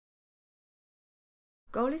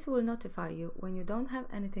Goalist will notify you when you don't have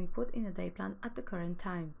anything put in a day plan at the current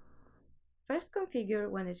time. First, configure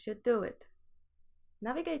when it should do it.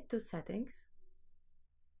 Navigate to Settings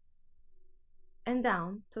and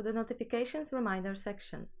down to the Notifications Reminder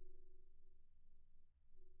section.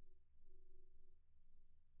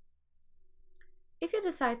 If you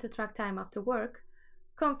decide to track time after work,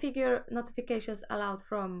 configure notifications allowed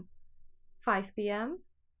from 5 p.m.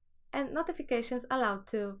 and notifications allowed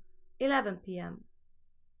to 11 p.m.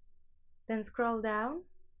 Then scroll down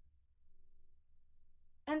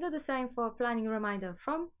and do the same for planning reminder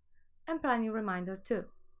from and planning reminder to.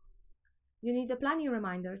 You need a planning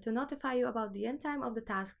reminder to notify you about the end time of the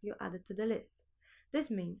task you added to the list. This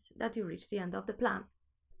means that you reached the end of the plan.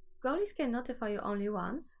 Goalist can notify you only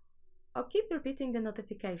once, or keep repeating the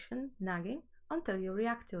notification, nagging, until you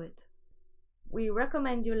react to it. We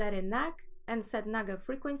recommend you let it nag and set nagger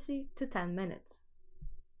frequency to 10 minutes.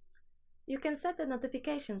 You can set the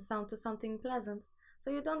notification sound to something pleasant so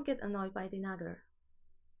you don't get annoyed by the nagger.